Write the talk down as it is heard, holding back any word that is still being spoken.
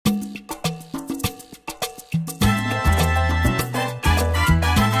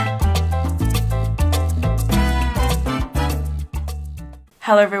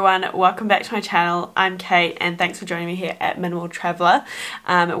Hello everyone, welcome back to my channel. I'm Kate and thanks for joining me here at Minimal Traveller,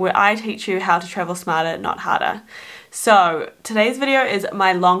 where I teach you how to travel smarter, not harder. So today's video is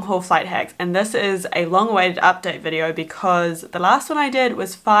my long haul flight hacks, and this is a long awaited update video because the last one I did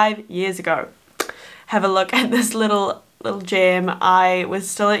was 5 years ago. Have a look at this little gem. I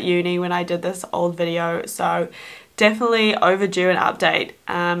was still at uni when I did this old video, so definitely overdue an update.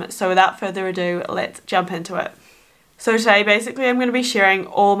 So without further ado, let's jump into it. So today basically I'm going to be sharing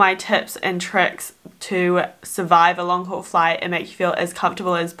all my tips and tricks to survive a long haul flight and make you feel as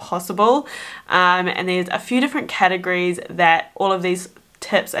comfortable as possible. And there's a few different categories that all of these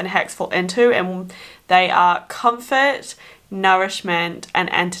tips and hacks fall into, and they are comfort, nourishment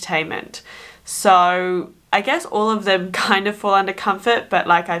and entertainment. So I guess all of them kind of fall under comfort, but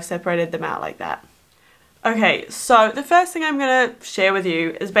like I've separated them out like that. Okay, so the first thing I'm going to share with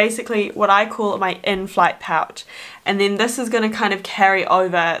you is basically what I call my in-flight pouch, and then this is going to kind of carry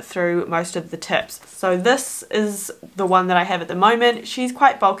over through most of the tips. So this is the one that I have at the moment. She's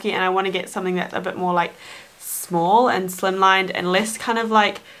quite bulky and I want to get something that's a bit more like small and slimlined and less kind of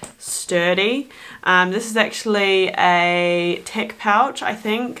like sturdy. This is actually a tech pouch, I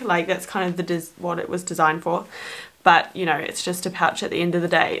think, like that's kind of what it was designed for. But you know, it's just a pouch at the end of the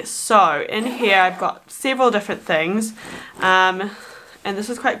day. So in here I've got several different things, and this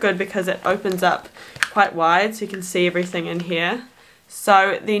is quite good because it opens up quite wide so you can see everything in here.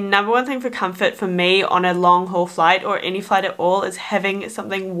 So the number one thing for comfort for me on a long haul flight or any flight at all is having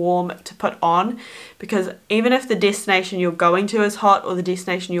something warm to put on, because even if the destination you're going to is hot or the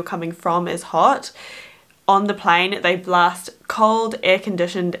destination you're coming from is hot, on the plane they blast cold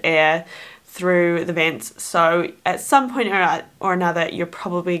air-conditioned air through the vents, so at some point or another you're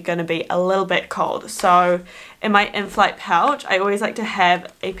probably going to be a little bit cold. So in my in-flight pouch I always like to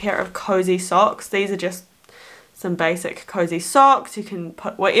have a pair of cozy socks. These are just some basic cozy socks. You can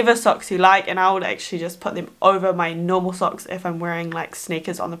put whatever socks you like, and I would actually just put them over my normal socks if I'm wearing like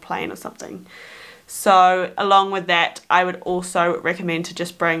sneakers on the plane or something. So along with that I would also recommend to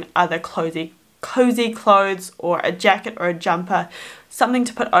just bring other cozy clothes or a jacket or a jumper, something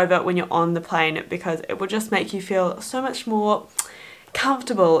to put over when you're on the plane, because it will just make you feel so much more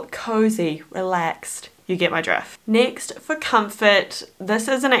comfortable, cozy, relaxed. You get my drift. Next, for comfort, this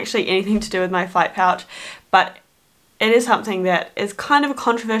isn't actually anything to do with my flight pouch, but it is something that is kind of a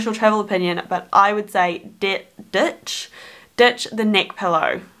controversial travel opinion, but I would say ditch the neck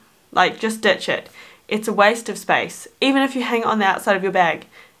pillow. Like, just ditch it. It's a waste of space, even if you hang it on the outside of your bag.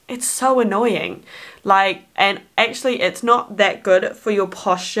 It's so annoying. Like, and actually it's not that good for your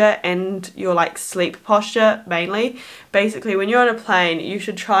posture and your like sleep posture mainly. Basically when you're on a plane you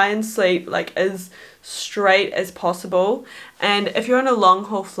should try and sleep like as straight as possible, and if you're on a long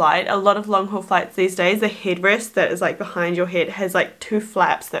haul flight, a lot of long haul flights these days, the headrest that is like behind your head has like two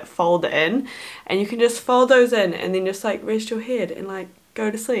flaps that fold in, and you can just fold those in and then just like rest your head and like go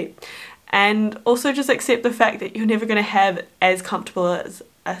to sleep. And also just accept the fact that you're never going to have as comfortable as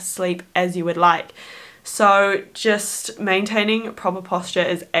a sleep as you would like. So just maintaining proper posture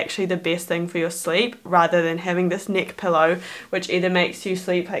is actually the best thing for your sleep, rather than having this neck pillow which either makes you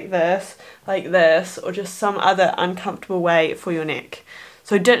sleep like this, or just some other uncomfortable way for your neck.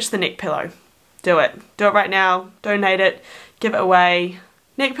 So ditch the neck pillow. Do it right now. Donate it, give it away.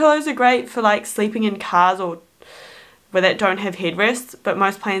 Neck pillows are great for like sleeping in cars or where that don't have headrests, but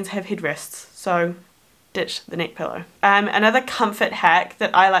most planes have headrests, so ditch the neck pillow. Another comfort hack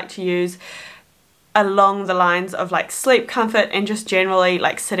that I like to use along the lines of like sleep comfort and just generally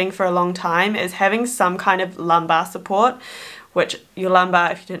like sitting for a long time is having some kind of lumbar support, which your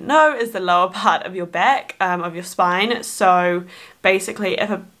lumbar, if you didn't know, is the lower part of your back, of your spine. So basically if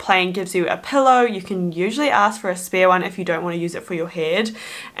a plane gives you a pillow, you can usually ask for a spare one if you don't want to use it for your head,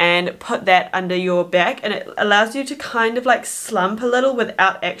 and put that under your back, and it allows you to kind of like slump a little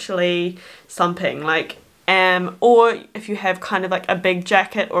without actually slumping. Like, or if you have kind of like a big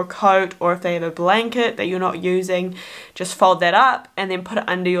jacket or coat, or if they have a blanket that you're not using, just fold that up and then put it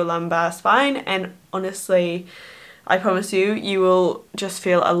under your lumbar spine, and honestly I promise you, you will just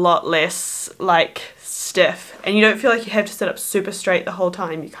feel a lot less like stiff, and you don't feel like you have to sit up super straight the whole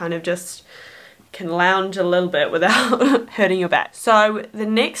time. You kind of just can lounge a little bit without hurting your back. So the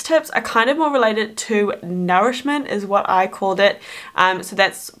next tips are kind of more related to nourishment, is what I called it. So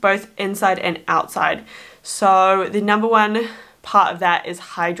that's both inside and outside. So the number one part of that is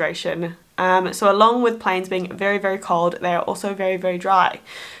hydration. So along with planes being very, very cold, they are also very, very dry.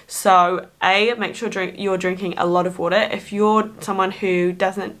 So make sure you're drinking a lot of water. If you're someone who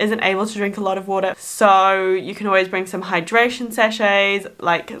isn't able to drink a lot of water, so you can always bring some hydration sachets,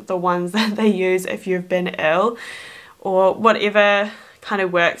 like the ones that they use if you've been ill, or whatever kind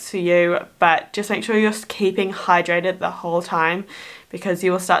of works for you, but just make sure you're keeping hydrated the whole time, because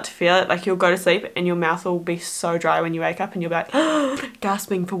you will start to feel it. Like, you'll go to sleep and your mouth will be so dry when you wake up and you'll be like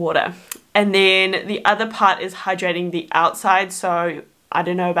gasping for water. And then the other part is hydrating the outside. So I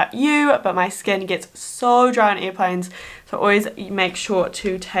don't know about you, but my skin gets so dry on airplanes, so always make sure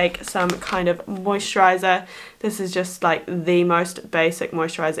to take some kind of moisturizer. This is just like the most basic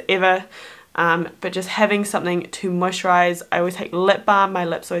moisturizer ever, but just having something to moisturize. I always take lip balm, my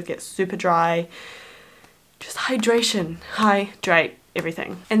lips always get super dry. Just hydration, hydrate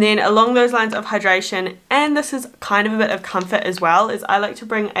everything. And then along those lines of hydration, and this is kind of a bit of comfort as well, is I like to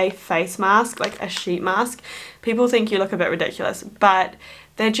bring a face mask, like a sheet mask. People think you look a bit ridiculous, but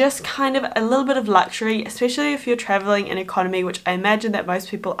they're just kind of a little bit of luxury, especially if you're traveling in economy, which I imagine that most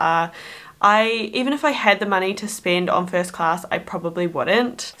people are. Even if I had the money to spend on first class, I probably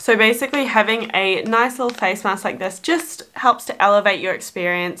wouldn't. So basically having a nice little face mask like this just helps to elevate your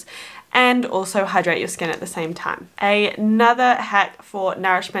experience and also hydrate your skin at the same time. Another hack for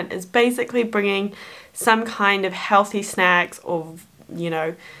nourishment is basically bringing some kind of healthy snacks, or, you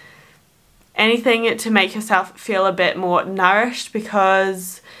know, anything to make yourself feel a bit more nourished,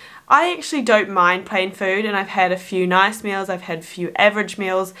 because I actually don't mind plain food, and I've had a few nice meals, I've had a few average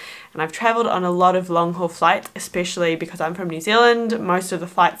meals, and I've travelled on a lot of long haul flights, especially because I'm from New Zealand. Most of the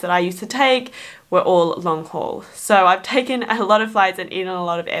flights that I used to take were all long haul. So I've taken a lot of flights and eaten a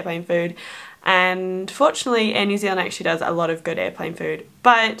lot of airplane food, and fortunately Air New Zealand actually does a lot of good airplane food.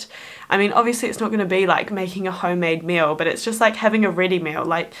 But I mean, obviously it's not going to be like making a homemade meal, but it's just like having a ready meal.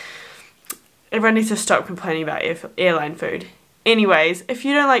 Like, everyone needs to stop complaining about airline food. Anyways, if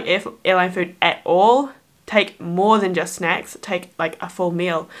you don't like airline food at all, take more than just snacks, take like a full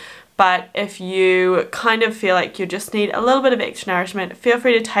meal. But if you kind of feel like you just need a little bit of extra nourishment, feel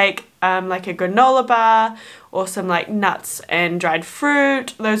free to take like a granola bar or some like nuts and dried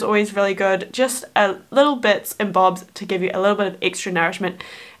fruit. Those are always really good. Just little bits and bobs to give you a little bit of extra nourishment,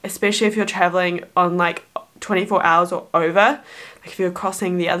 especially if you're traveling on like 24 hours or over. Like if you're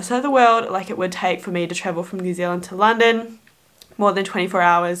crossing the other side of the world, like it would take for me to travel from New Zealand to London, more than 24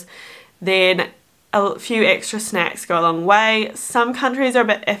 hours, then a few extra snacks go a long way. Some countries are a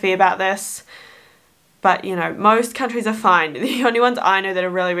bit iffy about this, but you know, most countries are fine. The only ones I know that are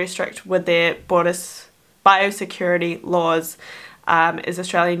really, really strict with their borders biosecurity laws is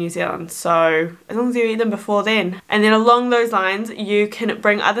Australia and New Zealand, so as long as you eat them before then. And then along those lines, you can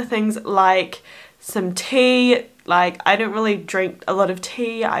bring other things like some tea. Like, I don't really drink a lot of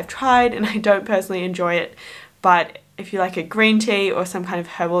tea, I've tried and I don't personally enjoy it, but if you like a green tea or some kind of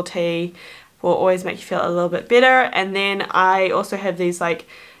herbal tea, will always make you feel a little bit better. And then I also have these like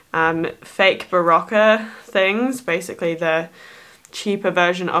fake Berocca things, basically the cheaper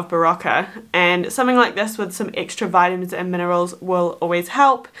version of Berocca, and something like this with some extra vitamins and minerals will always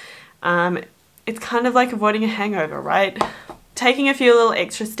help. It's kind of like avoiding a hangover, right? Taking a few little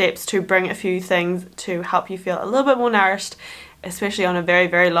extra steps to bring a few things to help you feel a little bit more nourished, especially on a very,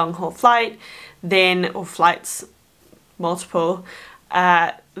 very long haul flight, or flights multiple,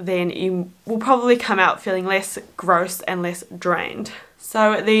 then you will probably come out feeling less gross and less drained.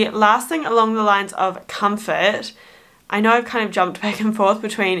 So the last thing along the lines of comfort, I know I've kind of jumped back and forth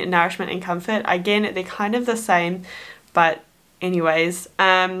between nourishment and comfort. Again, they're kind of the same, but anyways,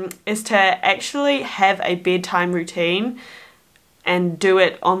 is to actually have a bedtime routine and do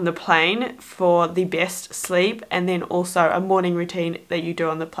it on the plane for the best sleep, and then also a morning routine that you do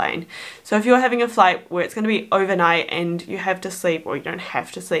on the plane. So if you're having a flight where it's going to be overnight and you have to sleep, or you don't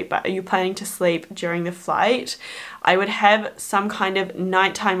have to sleep, but are you planning to sleep during the flight, I would have some kind of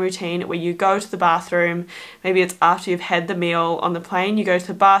nighttime routine where you go to the bathroom. Maybe it's after you've had the meal on the plane, you go to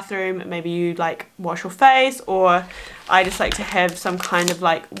the bathroom, maybe you like wash your face, or I just like to have some kind of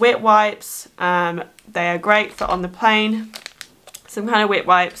like wet wipes. They are great for on the plane. Some kind of wet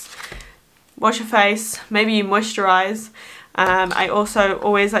wipes, wash your face, maybe you moisturize. I also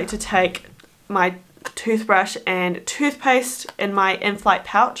always like to take my toothbrush and toothpaste in my in-flight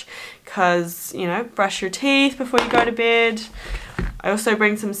pouch, because, you know, brush your teeth before you go to bed. I also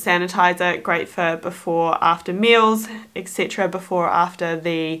bring some sanitizer, great for before, after meals, etc., before, after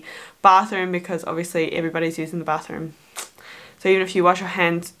the bathroom, because obviously everybody's using the bathroom. So even if you wash your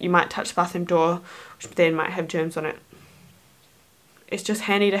hands, you might touch the bathroom door, which then might have germs on it. It's just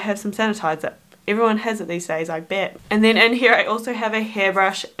handy to have some sanitizer. Everyone has it these days, I bet. And then in here I also have a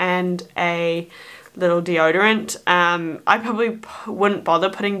hairbrush and a little deodorant. I probably wouldn't bother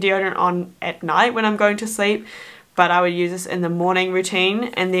putting deodorant on at night when I'm going to sleep, but I would use this in the morning routine.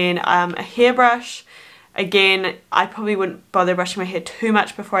 And then a hairbrush. Again, I probably wouldn't bother brushing my hair too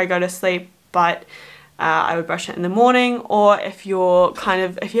much before I go to sleep, but I would brush it in the morning, or if you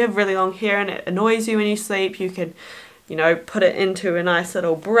have really long hair and it annoys you when you sleep, you could, you know, put it into a nice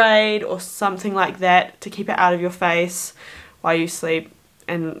little braid or something like that to keep it out of your face while you sleep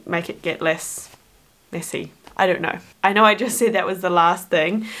and make it get less messy. I don't know. I know I just said that was the last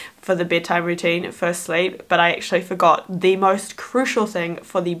thing for the bedtime routine for sleep, but I actually forgot the most crucial thing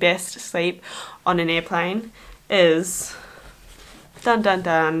for the best sleep on an airplane is, dun dun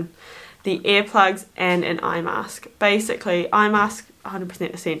dun, the earplugs and an eye mask. Basically, eye mask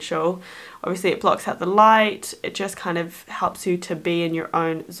 100% essential. Obviously it blocks out the light, it just kind of helps you to be in your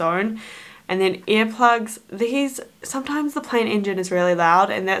own zone. And then earplugs, sometimes the plane engine is really loud,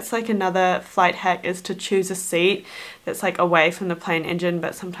 and that's like another flight hack, is to choose a seat that's like away from the plane engine,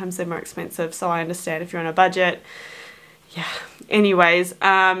 but sometimes they're more expensive, so I understand if you're on a budget. Yeah, anyways,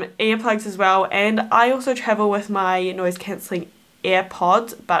 earplugs as well. And I also travel with my noise cancelling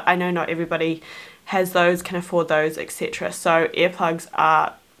AirPods, but I know not everybody has those, can afford those, etc. So earplugs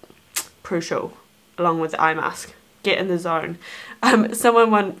are crucial along with the eye mask. Get in the zone.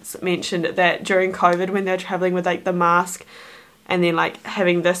 Someone once mentioned that during COVID, when they're traveling with like the mask and then like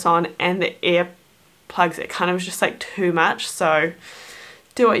having this on and the earplugs, it kind of was just like too much. So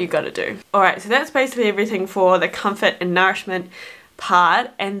do what you gotta do. Alright, so that's basically everything for the comfort and nourishment part,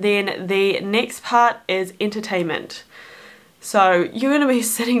 and then the next part is entertainment. So you're going to be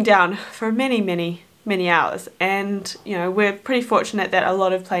sitting down for many hours, and you know, we're pretty fortunate that a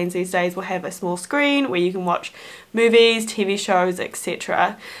lot of planes these days will have a small screen where you can watch movies, TV shows,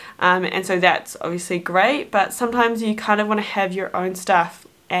 etc. And so that's obviously great, but sometimes you kind of want to have your own stuff.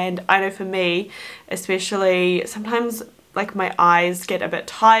 And I know for me especially, sometimes like my eyes get a bit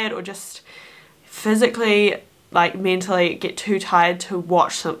tired, or just physically, like mentally get too tired to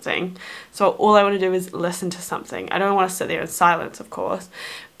watch something. So all I want to do is listen to something. I don't want to sit there in silence, of course,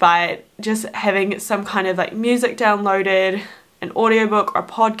 but just having some kind of like music downloaded, an audiobook or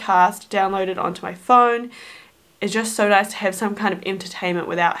podcast downloaded onto my phone is just so nice to have some kind of entertainment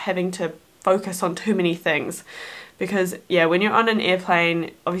without having to focus on too many things. Because yeah, when you're on an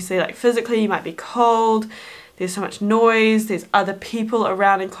airplane, obviously like physically you might be cold, there's so much noise, there's other people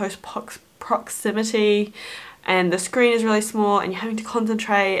around in close proximity, and the screen is really small and you're having to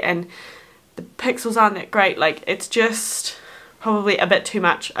concentrate and the pixels aren't that great. Like, it's just probably a bit too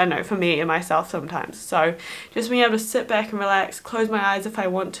much, I know, for me and myself sometimes. So just being able to sit back and relax, close my eyes if I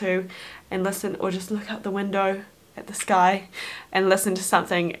want to, and listen, or just look out the window at the sky and listen to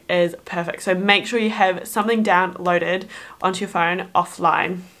something is perfect. So make sure you have something downloaded onto your phone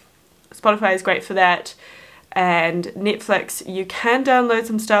offline. Spotify is great for that, and Netflix, you can download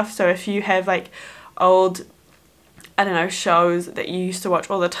some stuff. So if you have like old, I don't know, shows that you used to watch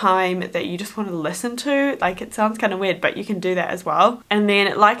all the time that you just want to listen to, like, it sounds kind of weird, but you can do that as well. And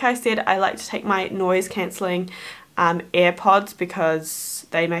then, like I said, I like to take my noise cancelling AirPods, because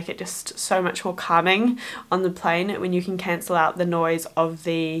they make it just so much more calming on the plane when you can cancel out the noise of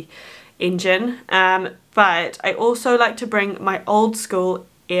the engine. But I also like to bring my old school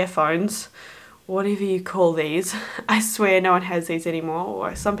earphones, whatever you call these. I swear no one has these anymore,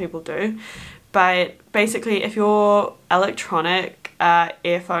 or some people do. But basically, if your electronic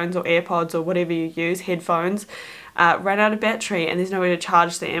earphones or AirPods or whatever you use, headphones, run out of battery and there's no way to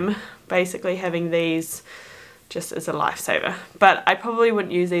charge them, basically having these just is a lifesaver. But I probably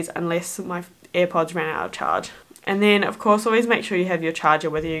wouldn't use these unless my AirPods ran out of charge. And then, of course, always make sure you have your charger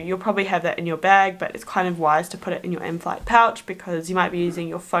with you. You'll probably have that in your bag, but it's kind of wise to put it in your in-flight pouch because you might be using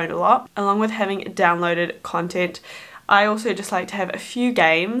your phone a lot. Along with having downloaded content, I also just like to have a few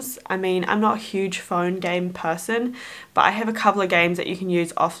games. I mean, I'm not a huge phone game person, but I have a couple of games that you can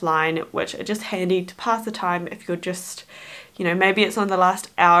use offline, which are just handy to pass the time if you're just, you know, maybe it's on the last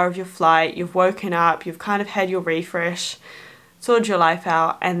hour of your flight, you've woken up, you've kind of had your refresh, sorted your life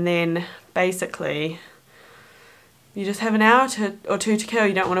out, and then basically you just have an hour or two to kill.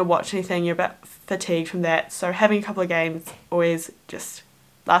 You don't want to watch anything, you're a bit fatigued from that. So having a couple of games always just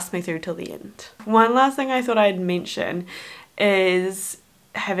lasts me through till the end. One last thing I thought I'd mention is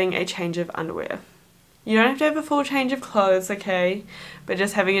having a change of underwear. You don't have to have a full change of clothes, okay, but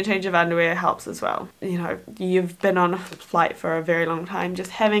just having a change of underwear helps as well. You know, you've been on a flight for a very long time,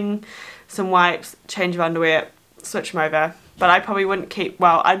 just having some wipes, change of underwear, switch them over. But I probably wouldn't keep,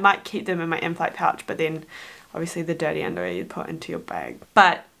 well, I might keep them in my in-flight pouch, but then obviously the dirty underwear you'd put into your bag.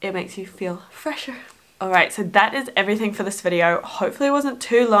 But it makes you feel fresher. Alright, so that is everything for this video. Hopefully it wasn't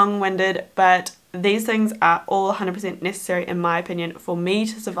too long-winded, but these things are all 100% necessary in my opinion for me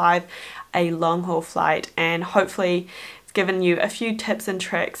to survive a long-haul flight, and hopefully it's given you a few tips and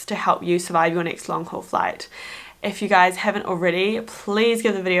tricks to help you survive your next long-haul flight. If you guys haven't already, please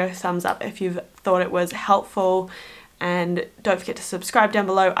give the video a thumbs up if you've thought it was helpful, and don't forget to subscribe down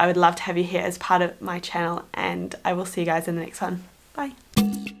below. I would love to have you here as part of my channel, and I will see you guys in the next one. Bye.